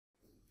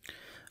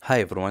Hi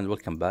everyone,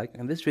 welcome back.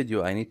 In this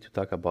video I need to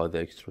talk about the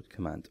extrude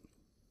command.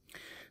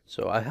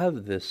 So I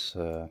have this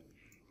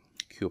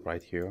cube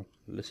right here.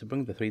 Let's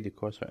bring the 3D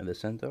cursor in the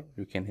center.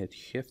 You can hit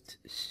Shift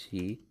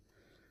C,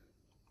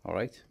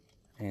 alright,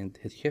 and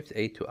hit Shift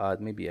A to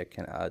add. Maybe I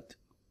can add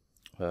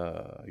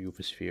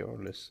UV sphere.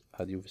 Let's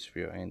add UV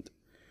sphere and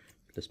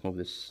let's move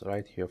this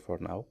right here for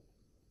now.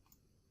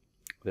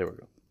 There we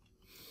go.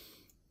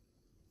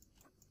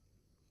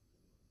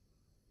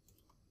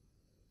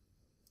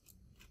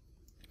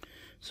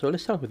 So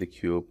let's start with the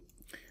cube.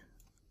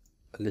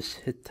 Let's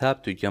hit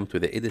tab to jump to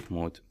the edit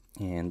mode,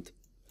 and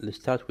let's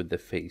start with the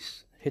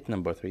face. Hit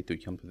number 3 to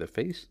jump to the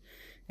face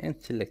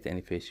and select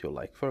any face you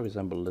like. For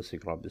example, let's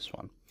grab this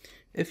one.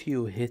 If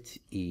you hit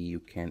E, you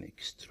can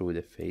extrude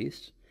a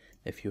face.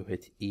 If you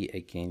hit E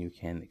again, you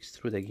can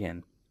extrude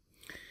again.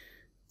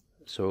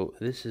 So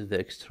this is the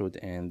extrude,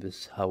 and this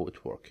is how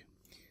it works.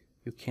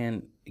 You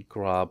can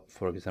grab,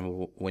 for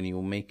example, when you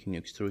make a new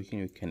extrusion,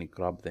 you can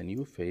grab the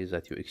new face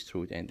that you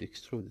extrude and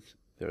extrude it.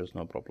 There is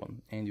no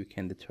problem, and you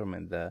can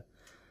determine the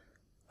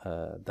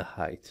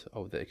height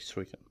of the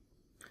extrusion.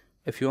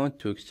 If you want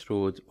to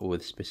extrude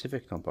with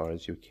specific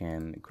numbers, you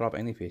can grab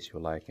any face you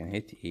like and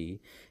hit E,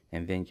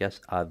 and then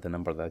just add the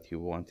number that you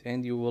want,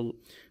 and you will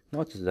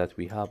notice that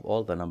we have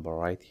all the number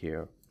right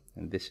here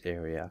in this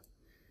area.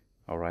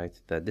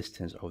 Alright, the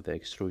distance of the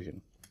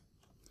extrusion.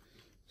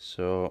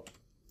 So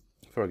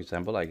for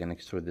example, I can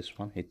extrude this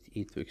one, hit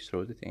E to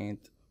extrude it, and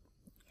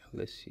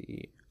let's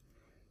see,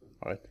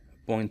 alright,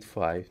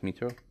 0.5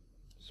 meter.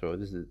 So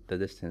this is the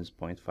distance,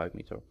 0.5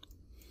 meter.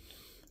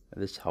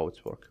 This is how it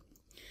works.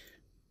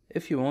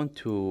 If you want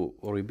to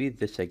repeat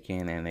this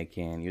again and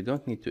again, you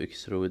don't need to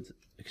extrude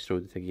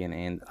it again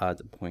and add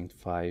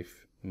 0.5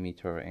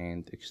 meter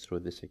and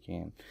extrude this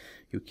again.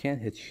 You can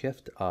hit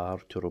Shift R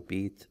to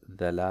repeat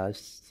the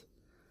last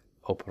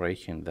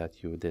operation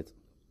that you did.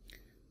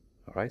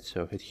 Alright,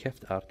 so hit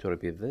Shift R to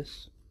repeat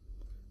this.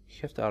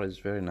 Shift R is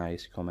very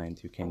nice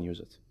command, you can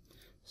use it.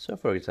 So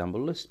for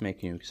example, let's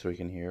make a new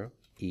extrusion here,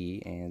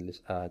 E, and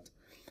let's add,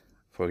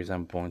 for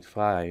example,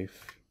 0.5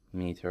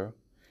 meter,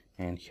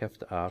 and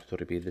Shift R to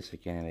repeat this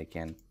again and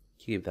again.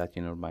 Keep that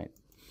in your mind.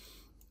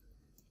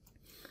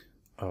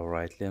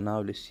 Alright,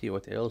 now let's see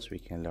what else we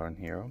can learn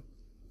here.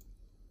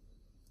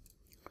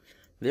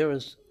 There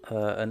is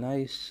a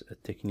nice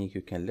technique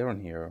you can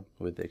learn here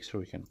with the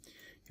extrusion.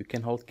 You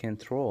can hold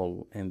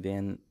Control and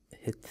then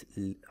hit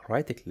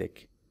right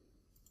click,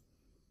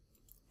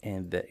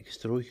 and the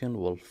extrusion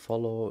will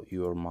follow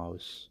your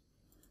mouse.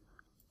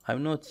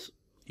 I'm not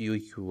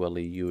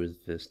usually use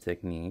this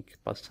technique,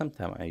 but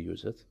sometimes I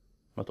use it,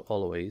 not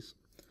always.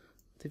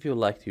 But if you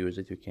like to use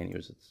it, you can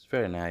use it. It's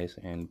very nice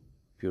and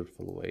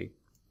beautiful way.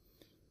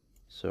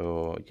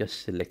 So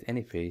just select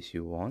any face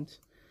you want,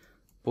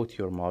 put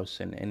your mouse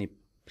in any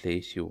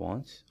place you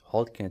want,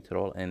 hold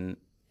Control and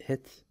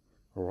hit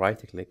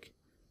right click,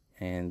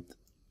 and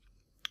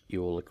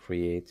you will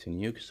create a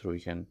new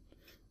extrusion.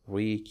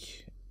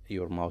 Reach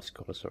your mouse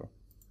cursor,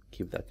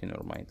 keep that in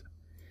your mind,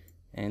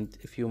 and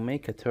if you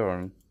make a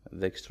turn,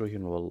 the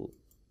extrusion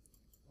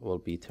will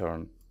be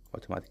turned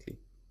automatically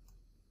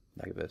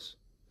like this.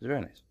 It's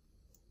very nice,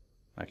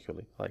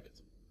 actually, I like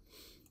it.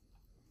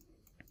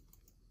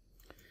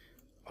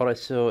 Alright,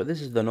 so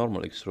this is the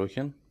normal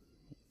extrusion,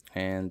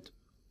 and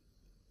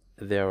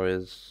there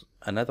is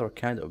another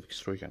kind of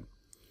extrusion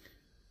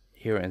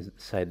here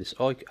inside this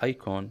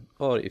icon,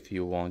 or if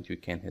you want, you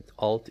can hit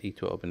Alt E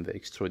to open the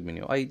extrude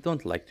menu. I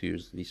don't like to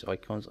use these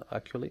icons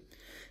actually.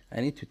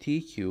 I need to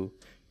teach you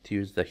to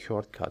use the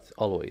shortcut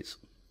always.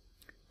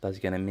 That's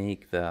gonna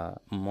make the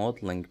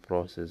modeling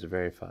process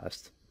very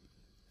fast.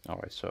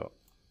 Alright, so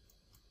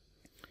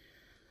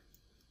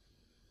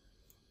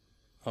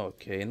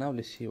okay, now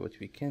let's see what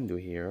we can do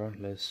here.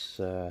 Let's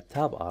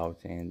tab out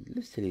and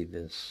let's delete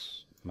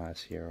this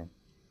mass here.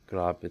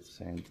 Grab it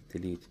and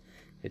delete.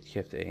 Hit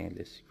Shift A and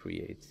let's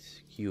create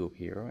cube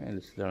here, and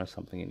let's learn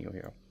something new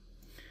here.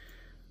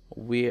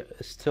 We're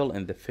still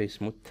in the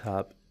face mode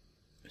tab,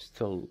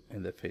 still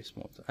in the face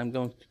mode. I'm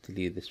going to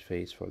delete this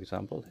face, for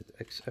example.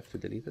 Hit XF to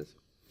delete it,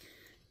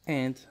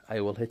 and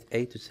I will hit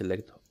A to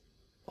select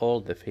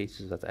all the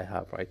faces that I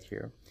have right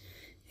here.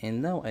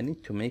 And now I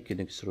need to make an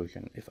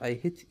extrusion. If I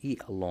hit E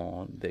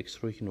alone, the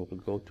extrusion will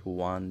go to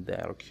one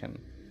direction.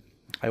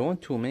 I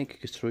want to make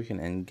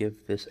extrusion and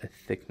give this a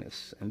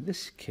thickness. In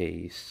this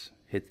case,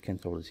 hit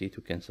Ctrl Z to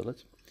cancel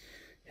it.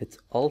 Hit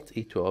Alt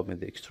E to open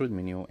the extrude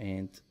menu,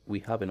 and we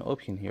have an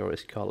option here.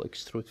 It's called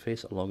extrude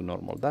face along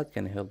normal. That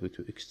can help you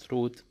to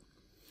extrude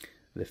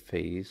the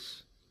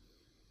face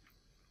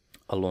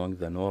along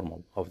the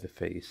normal of the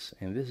face,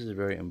 and this is a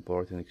very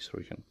important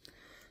extrusion.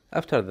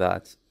 After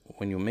that,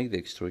 when you make the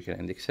extrusion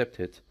and accept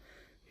it,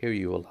 here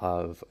you will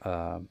have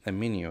a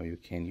menu. You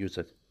can use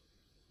it.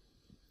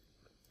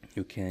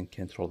 You can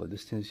control the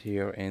distance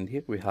here, and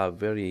here we have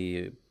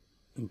very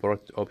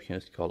important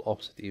options called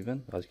offset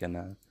even. That's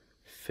gonna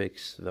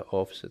fix the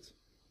offset.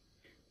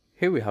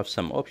 Here we have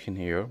some option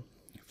here.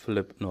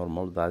 Flip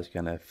normal, that's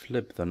gonna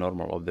flip the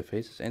normal of the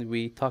faces, and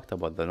we talked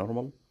about the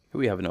normal Here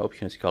we have an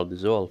option, it's called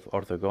dissolve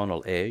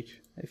orthogonal edge.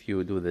 If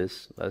you do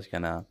this, that's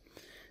gonna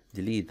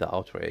delete the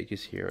outer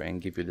edges here and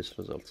give you this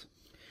result.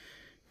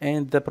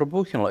 And the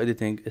proportional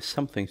editing is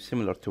something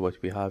similar to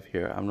what we have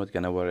here. I'm not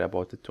gonna worry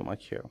about it too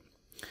much here.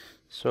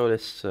 So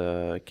let's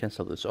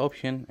cancel this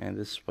option, and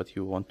this is what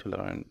you want to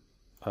learn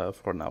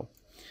for now.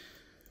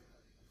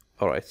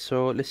 Alright,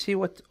 so let's see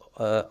what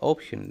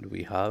option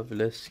we have.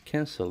 Let's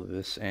cancel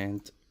this,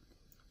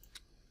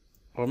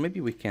 or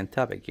maybe we can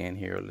tab again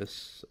here.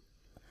 Let's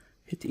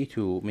hit E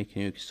to make a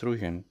new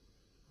extrusion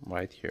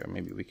right here.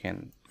 Maybe we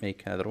can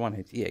make another one,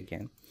 hit E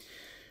again.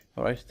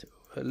 Alright,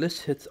 let's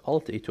hit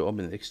Alt E to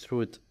open the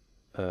extrude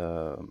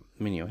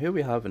menu. Here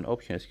we have an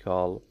option, it's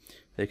called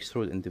the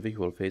extrude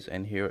individual face,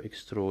 and here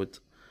extrude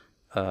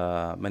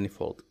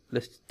manifold.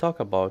 Let's talk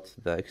about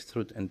the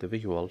extrude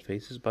individual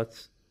faces,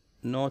 but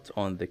not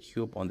on the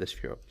cube, on the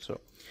sphere.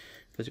 So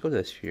let's go to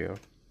the sphere,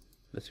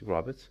 let's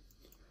grab it.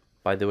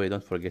 By the way,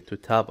 don't forget to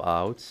tab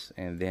out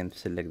and then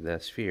select the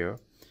sphere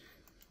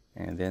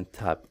and then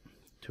tab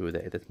to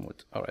the edit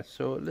mode. Alright,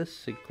 so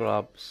let's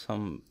grab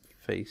some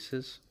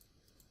faces.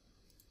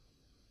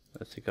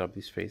 Let's grab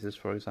these faces,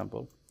 for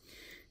example,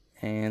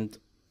 and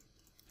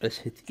let's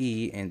hit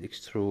E and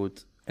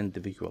extrude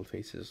individual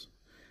faces.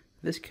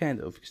 This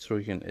kind of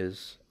extrusion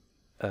is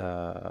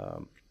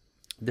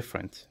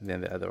different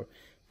than the other.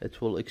 It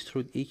will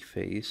extrude each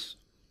face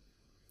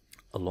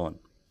alone.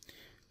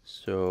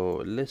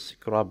 So let's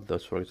grab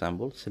those, for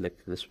example,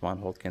 select this one,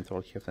 hold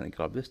Ctrl Shift and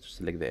grab this to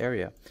select the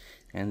area,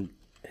 and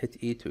hit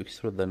E to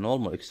extrude the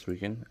normal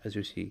extrusion. As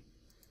you see,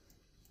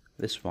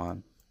 this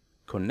one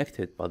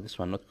connected, but this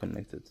one not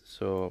connected.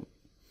 So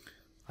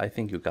I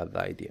think you got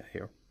the idea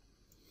here.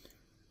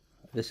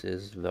 This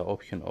is the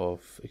option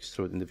of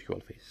extrude individual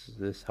faces.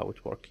 This is how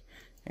it works.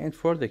 And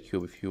for the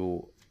cube, if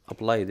you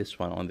apply this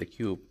one on the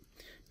cube,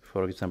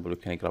 for example, you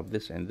can grab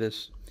this and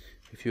this.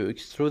 If you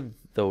extrude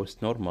those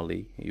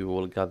normally, you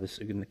will get this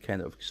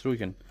kind of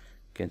extrusion.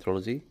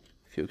 Ctrl Z.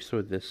 If you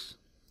extrude this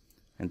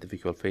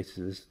individual faces,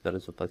 this is the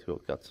result that you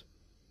will get.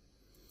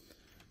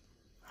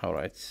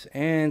 Alright,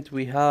 and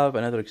we have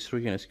another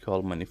extrusion, it's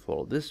called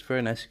manifold. This is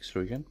very nice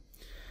extrusion.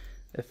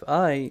 If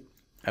I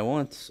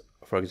want,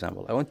 for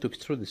example, I want to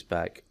extrude this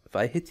back. If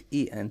I hit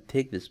E and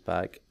take this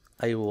back,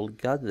 I will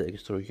get the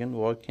extrusion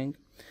working,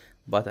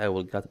 but I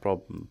will get a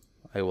problem.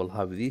 I will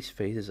have these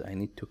faces I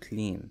need to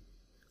clean.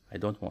 I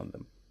don't want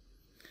them.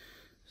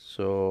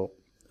 So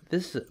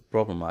this is a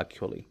problem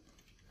actually.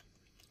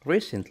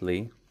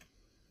 Recently,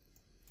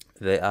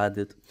 they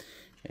added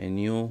a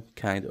new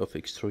kind of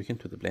extrusion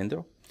to the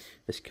Blender.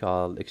 It's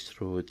called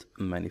Extrude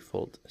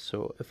Manifold.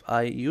 So if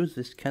I use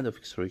this kind of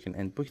extrusion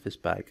and push this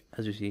back,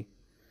 as you see,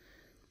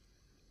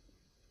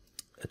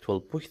 it will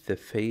push the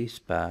face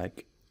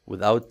back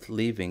without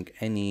leaving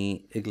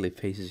any ugly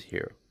faces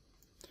here.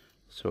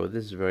 So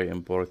this is very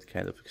important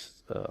kind of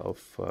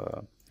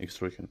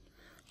extrusion.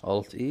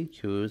 Alt E,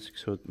 choose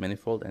Extrude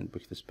Manifold and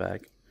push this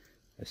back.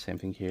 The same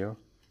thing here.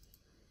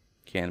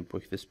 Can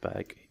push this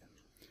back.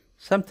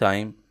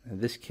 Sometime in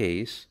this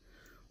case,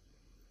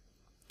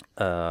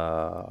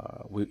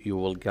 you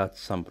will get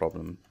some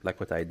problem like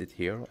what I did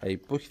here. I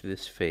push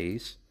this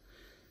face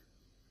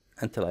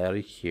until I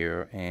reach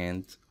here,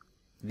 and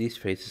these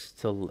faces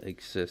still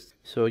exist.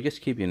 So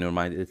just keep in your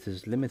mind it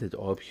is limited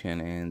option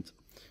and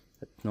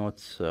it's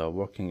not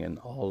working in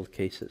all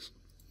cases.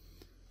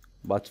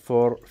 But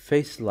for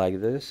faces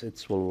like this,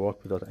 it will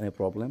work without any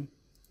problem.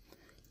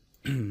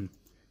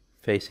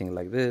 Facing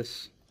like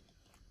this,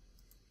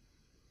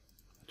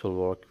 it will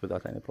work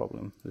without any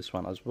problem. This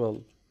one as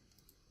well.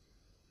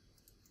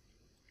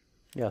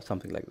 Yeah,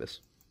 something like this.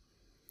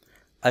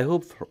 I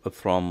hope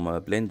from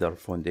Blender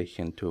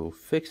Foundation to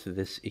fix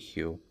this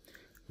issue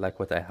like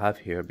what I have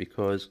here,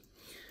 because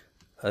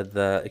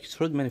the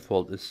extrude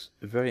manifold is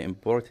a very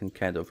important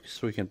kind of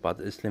extrusion, but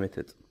it's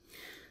limited.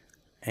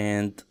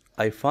 And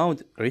I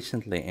found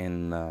recently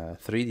in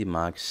 3D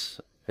Max,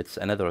 it's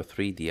another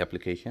 3D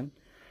application,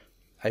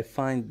 I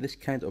find this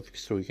kind of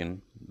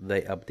extrusion,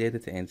 they update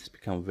it and it's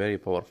become very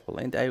powerful.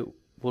 And I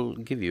will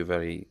give you a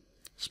very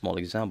small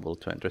example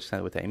to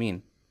understand what I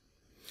mean.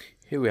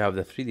 Here we have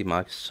the 3D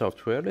Max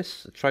software.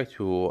 Let's try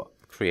to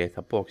create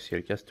a box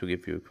here just to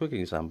give you a quick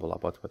example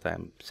about what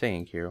I'm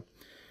saying here.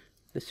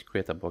 Let's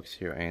create a box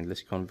here and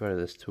let's convert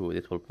this to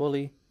little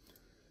poly,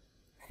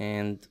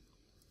 and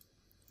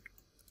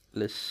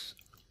let's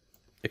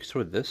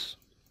extrude this,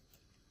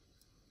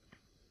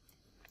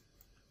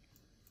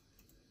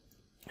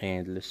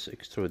 and let's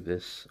extrude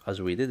this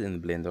as we did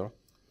in Blender.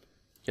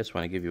 Just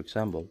want to give you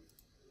example.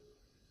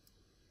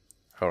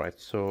 Alright,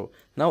 so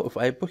now if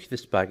I push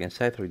this back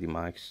inside 3D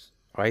Max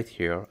right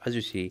here, as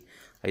you see,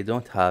 I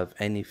don't have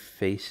any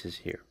faces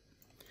here.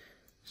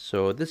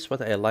 So this is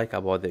what I like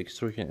about the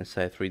extrusion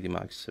inside 3D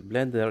Max.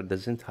 Blender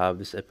doesn't have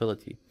this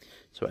ability.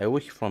 So I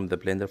wish from the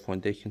Blender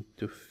Foundation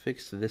to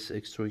fix this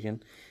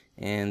extrusion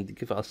and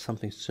give us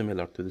something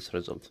similar to this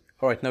result.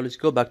 Alright, now let's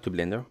go back to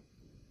Blender.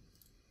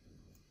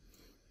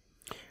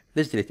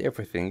 Let's delete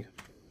everything.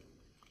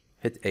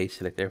 Hit A,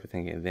 select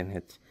everything, and then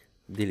hit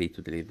delete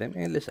to delete them.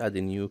 And let's add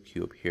a new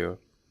cube here.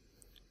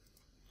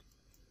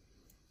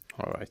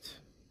 Alright,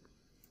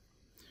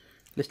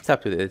 let's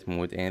tap to the edit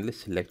mode and let's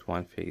select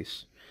one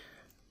face.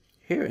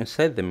 Here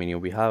inside the menu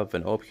we have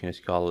an option, it's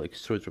called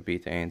Extrude,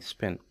 Repeat and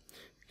Spin.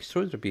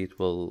 Extrude Repeat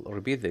will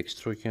repeat the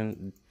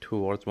extrusion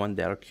towards one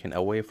direction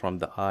away from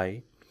the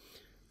eye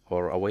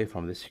or away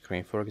from the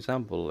screen. For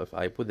example, if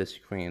I put the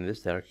screen in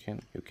this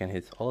direction, you can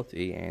hit Alt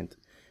E and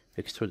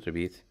Extrude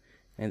Repeat,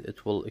 and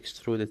it will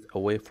extrude it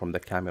away from the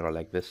camera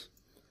like this.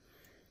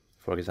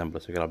 For example,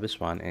 let's grab this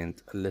one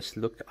and let's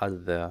look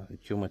at the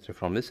geometry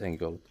from this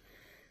angle.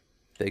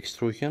 The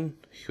extrusion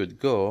should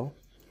go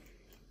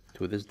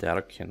to this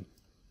direction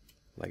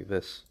like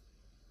this.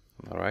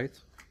 Alright,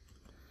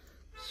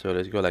 so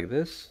let's go like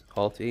this,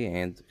 Alt E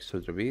and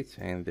Extrude Repeat,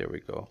 and there we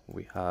go,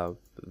 we have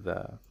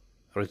the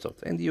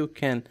result. And you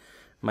can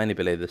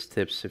manipulate the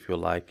steps if you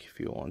like, if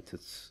you want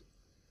it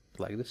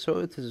like this. So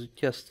it is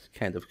just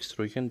kind of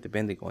extrusion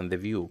depending on the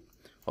view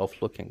of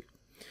looking.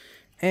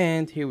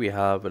 And here we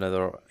have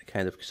another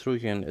kind of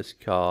extrusion, is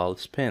called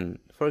Spin.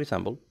 For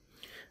example,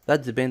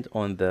 that depends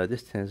on the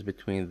distance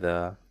between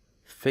the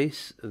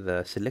face,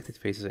 the selected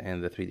faces,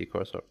 and the 3D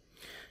cursor.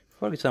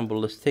 For example,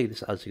 let's take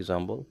this as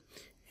example,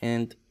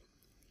 and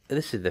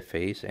this is the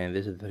face and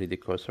this is the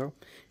 3D cursor.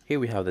 Here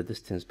we have the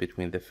distance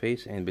between the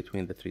face and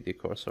between the 3D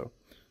cursor.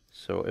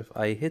 So if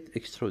I hit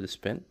Extrude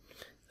Spin,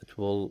 it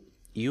will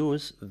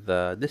use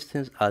the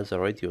distance as a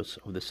radius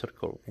of the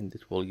circle, and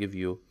it will give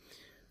you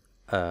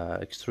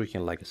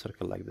extrusion like a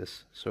circle like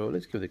this. So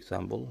let's give the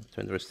example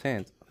to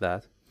understand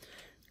that.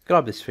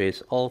 Grab this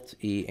face, Alt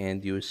E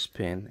and use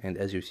Spin, and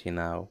as you see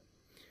now,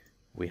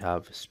 we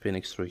have spin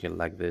extrusion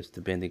like this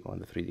depending on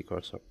the 3D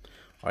cursor.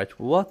 Alright,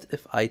 what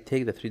if I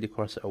take the 3D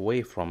cursor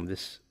away from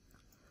this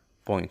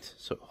point?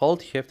 So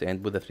hold Shift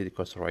and put the 3D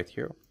cursor right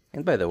here.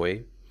 And by the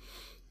way,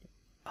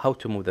 how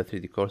to move the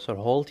 3D cursor?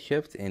 Hold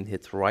Shift and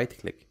hit right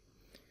click.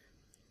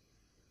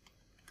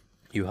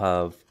 You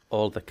have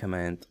all the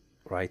command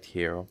right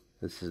here.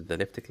 This is the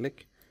left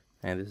click,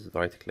 and this is the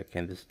right click,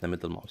 and this is the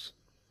middle mouse.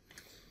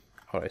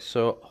 Alright,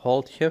 so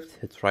hold Shift,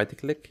 hit right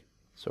click,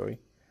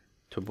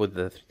 to put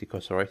the 3D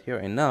cursor right here,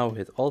 and now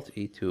hit Alt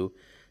E to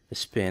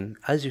spin.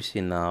 As you see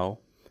now,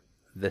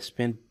 the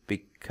spin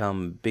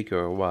become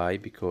bigger. Why?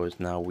 Because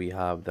now we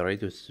have the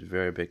radius is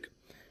very big.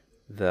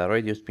 The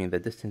radius being the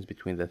distance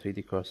between the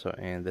 3D cursor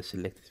and the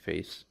selected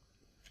face.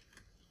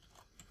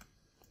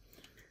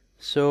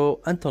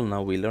 So until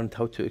now we learned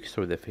how to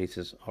extrude the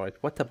faces. Alright,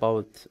 what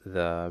about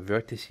the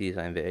vertices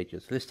and the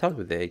edges? Let's start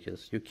with the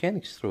edges. You can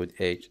extrude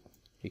edge.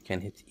 You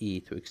can hit E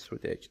to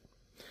extrude edge.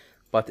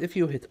 But if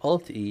you hit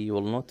Alt E, you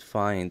will not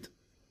find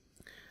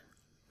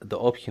the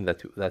option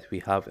that we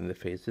have in the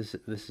face.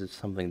 This is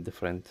something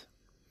different.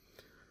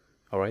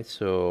 Alright,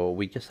 so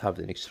we just have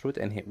an extrude,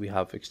 and here we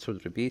have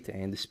Extrude Repeat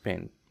and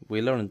Spin.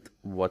 We learned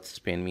what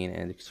spin mean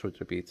and Extrude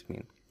Repeat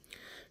mean.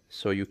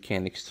 So you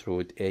can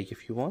extrude edge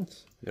if you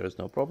want, there is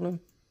no problem.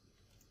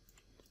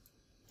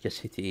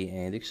 Just hit E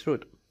and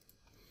extrude.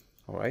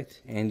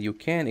 Alright, and you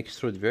can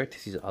extrude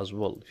vertices as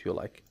well if you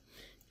like.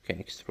 You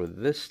can extrude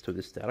this to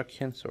this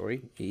direction,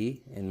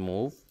 E and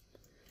move,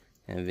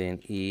 and then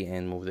E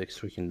and move the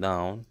extrusion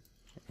down,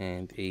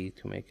 and E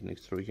to make an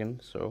extrusion.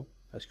 So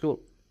that's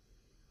cool.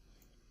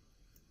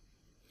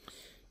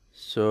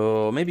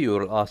 So maybe you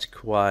will ask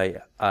why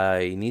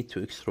I need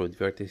to extrude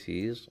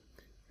vertices.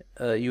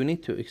 You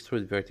need to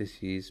extrude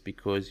vertices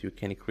because you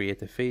can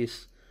create a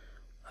face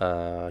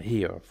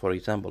here. For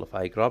example, if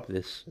I grab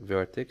this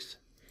vertex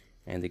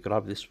and I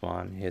grab this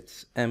one,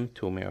 hit M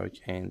to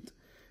merge and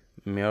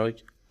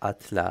merge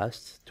at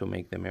last to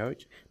make the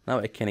merge. Now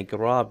I can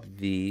grab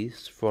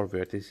these 4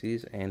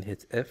 vertices and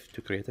hit F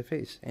to create a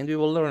face, and we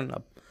will learn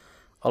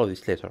all of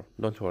this later.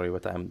 Don't worry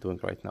what I'm doing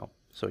right now.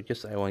 So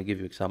just I want to give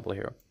you example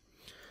here.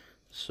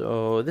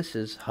 So this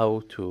is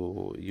how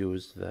to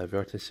use the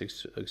vertex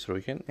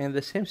extrusion, and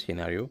the same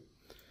scenario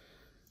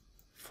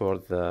for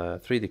the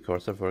 3D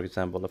cursor. For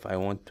example, if I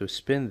want to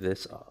spin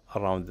this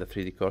around the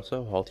 3D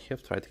cursor, hold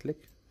Shift, right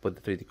click,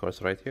 put the 3D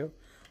cursor right here,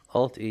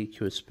 Alt E,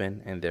 choose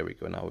spin, and there we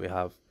go. Now we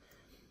have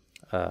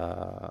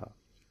a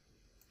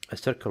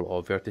circle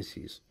of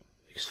vertices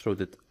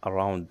extruded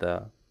around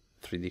the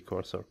 3D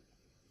cursor.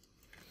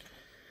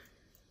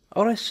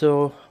 Alright,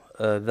 so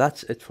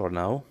that's it for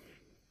now.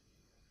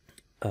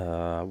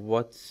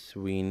 What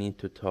we need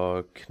to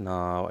talk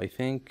now, I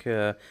think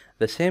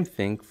the same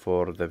thing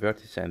for the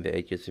vertices and the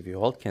edges. If you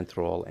hold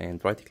Control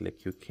and right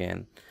click, you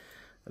can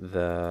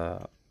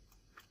the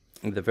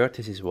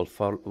vertices will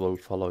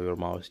follow your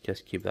mouse.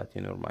 Just keep that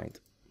in your mind,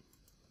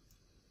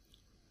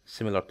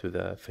 similar to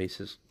the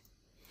faces.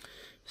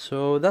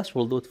 So that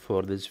will do it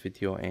for this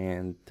video,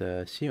 and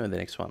see you in the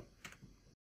next one.